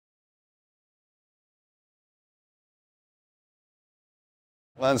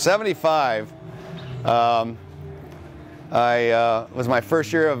Well, in '75, was my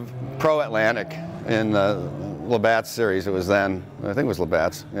first year of Pro Atlantic in the Labatt's series. It was then, I think it was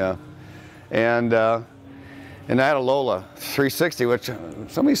Labatt's, yeah. And I had a Lola 360, which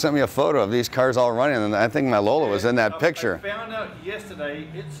somebody sent me a photo of these cars all running, and I think my Lola was in that picture. I found out yesterday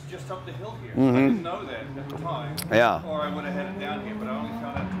it's just up the hill here. I didn't know that at the time. Yeah. Or I would have headed down here, but I only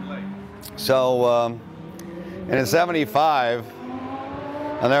found out too late. So, and in '75,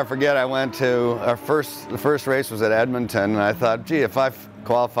 I'll never forget, I went to the first race was at Edmonton, and I thought, gee, if I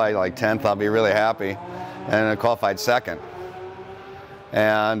qualified like 10th, I'll be really happy. And I qualified 2nd.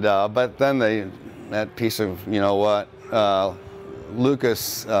 And, but then that piece of, you know what,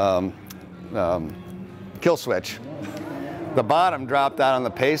 Lucas kill switch, the bottom dropped out on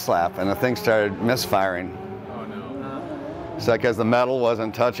the pace lap, and the thing started misfiring. Oh no. So because the metal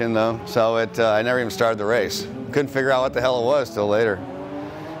wasn't touching so I never even started the race. Couldn't figure out what the hell it was till later.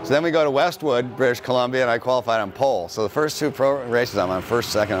 So then we go to Westwood, British Columbia, and I qualified on pole. So the first 2 pro races, I'm on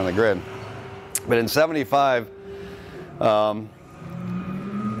 1st, 2nd on the grid. But in '75, my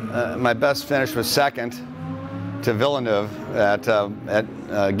best finish was 2nd to Villeneuve at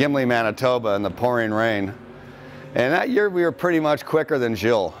Gimli, Manitoba in the pouring rain. And that year we were pretty much quicker than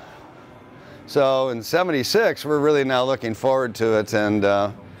Gilles. So in '76, we're really now looking forward to it. And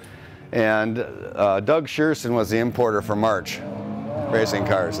Doug Shearson was the importer for March racing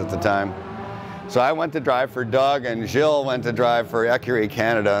cars at the time. So I went to drive for Doug, and Gilles went to drive for Ecurie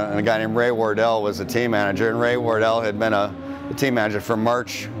Canada, and a guy named Ray Wardell was the team manager, and Ray Wardell had been the team manager for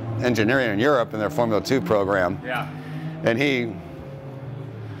March Engineering in Europe in their Formula 2 program. Yeah. And he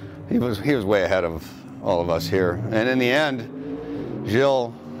was way ahead of all of us here. And in the end,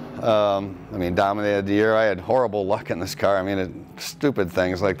 Gilles, dominated the year. I had horrible luck in this car. I mean, stupid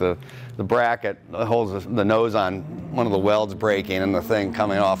things like the bracket holds the nose on one of the welds breaking and the thing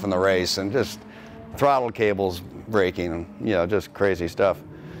coming off in the race, and just throttle cables breaking, and just crazy stuff.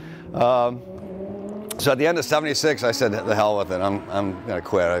 So at the end of '76, I said, the hell with it. I'm gonna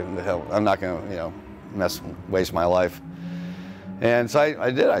quit. I'm not gonna waste my life. And so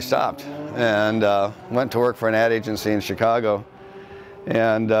I did. I stopped and went to work for an ad agency in Chicago.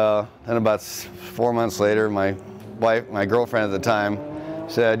 And then about 4 months later, my girlfriend at the time,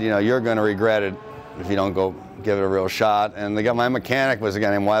 said, you're going to regret it if you don't go give it a real shot. And my mechanic was a guy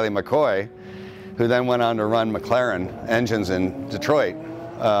named Wiley McCoy, who then went on to run McLaren engines in Detroit.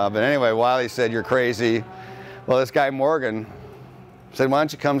 But anyway, Wiley said, you're crazy. Well, this guy Morgan said, why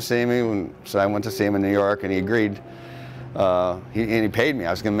don't you come see me? So I went to see him in New York, and he agreed. He paid me.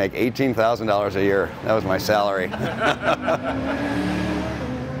 I was going to make $18,000 a year. That was my salary.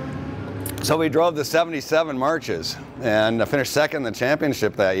 So we drove the '77 Marches, and I finished 2nd in the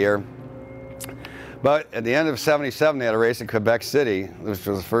championship that year. But at the end of '77, they had a race in Quebec City, which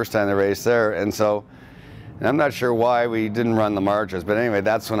was the first time they raced there. And I'm not sure why we didn't run the Marches, but anyway,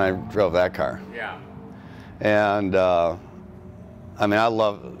 that's when I drove that car. Yeah. And I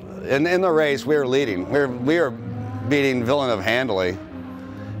love, in the race, we were leading. We were beating Villeneuve handily,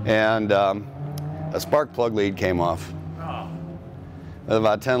 and a spark plug lead came off. With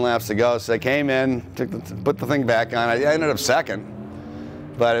about 10 laps to go, so I came in, put the thing back on. I ended up 2nd,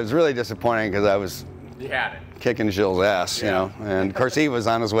 but it was really disappointing because I was kicking Gilles' ass, and of course he was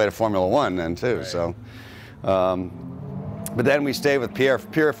on his way to Formula 1 then too. Right. So, but then we stayed with Pierre.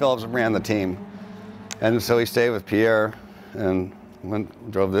 Pierre Phillips ran the team, and so we stayed with Pierre and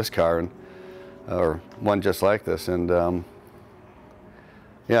drove this car, or one just like this, and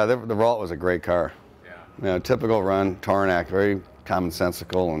yeah, the Rahal was a great car. Yeah. Typical run, Tornac, very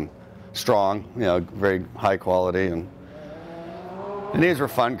commonsensical and strong, very high quality, and these were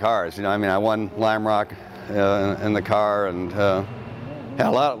fun cars. I won Lime Rock in the car, and led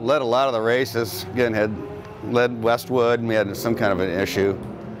a lot of the races. Again, had led Westwood, and we had some kind of an issue.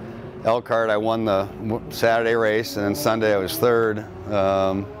 Elkhart, I won the Saturday race, and then Sunday I was 3rd.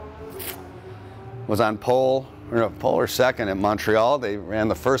 Was on pole or 2nd at Montreal. They ran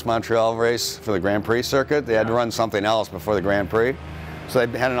the first Montreal race for the Grand Prix circuit. They had to run something else before the Grand Prix. So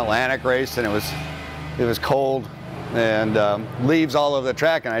they had an Atlantic race, and it was cold and leaves all over the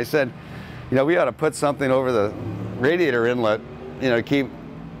track. And I said, we ought to put something over the radiator inlet, to keep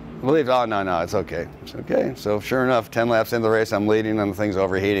leaves. Oh, no, it's okay. It's okay. So sure enough, 10 laps into the race, I'm leading, and the thing's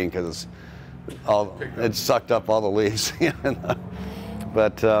overheating because it sucked up all the leaves.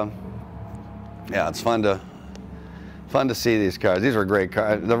 But yeah, it's fun to see these cars. These were great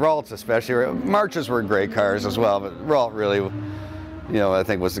cars. The Rahalts especially. Marches were great cars as well, but Rahal really, I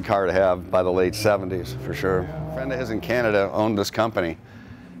think was the car to have by the late '70s for sure. A friend of his in Canada owned this company,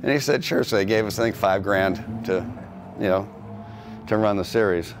 and he said sure. So they gave us, I think, $5 grand to to run the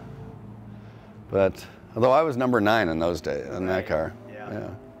series. But although I was number 9 in those days in that car. Yeah.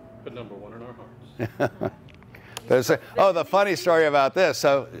 But number 1 in our hearts. Oh, the funny story about this.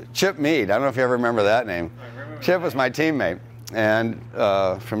 So Chip Mead, I don't know if you ever remember that name. Chip was my teammate, and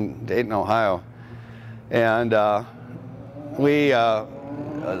from Dayton, Ohio, and the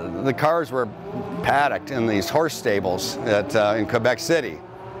cars were paddocked in these horse stables in Quebec City.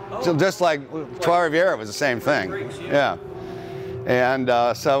 So just like Trois Rivières was the same thing. Yeah. And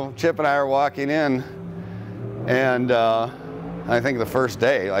so Chip and I are walking in, and I think the first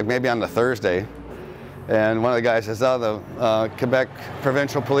day, like maybe on the Thursday, and one of the guys says, "Oh, the Quebec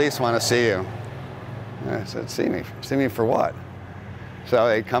Provincial Police want to see you." And I said, "See me? See me for what?" So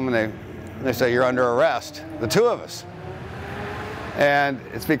they come and they say, "You're under arrest." The two of us. And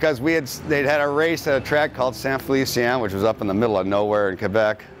it's because they'd had a race at a track called Saint Félicien, which was up in the middle of nowhere in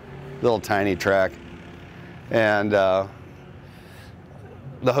Quebec, little tiny track. And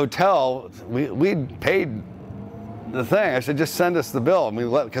the hotel, we'd paid the thing. I said, just send us the bill. And we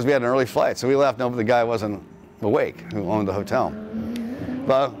left, because we had an early flight. So we left, no, the guy wasn't awake who owned the hotel.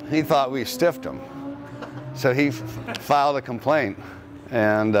 But he thought we stiffed him. So he filed a complaint.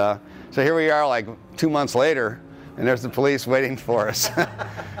 And so here we are like 2 months later, and there's the police waiting for us.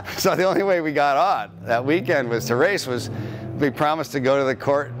 So the only way we got on that weekend was to race was we promised to go to the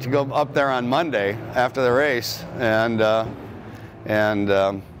court, to go up there on Monday after the race and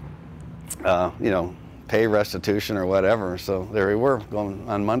you know, pay restitution or whatever. So there we were going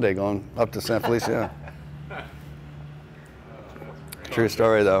on Monday, going up to Saint Félicien. True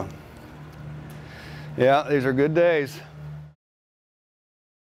story though. Yeah, these are good days.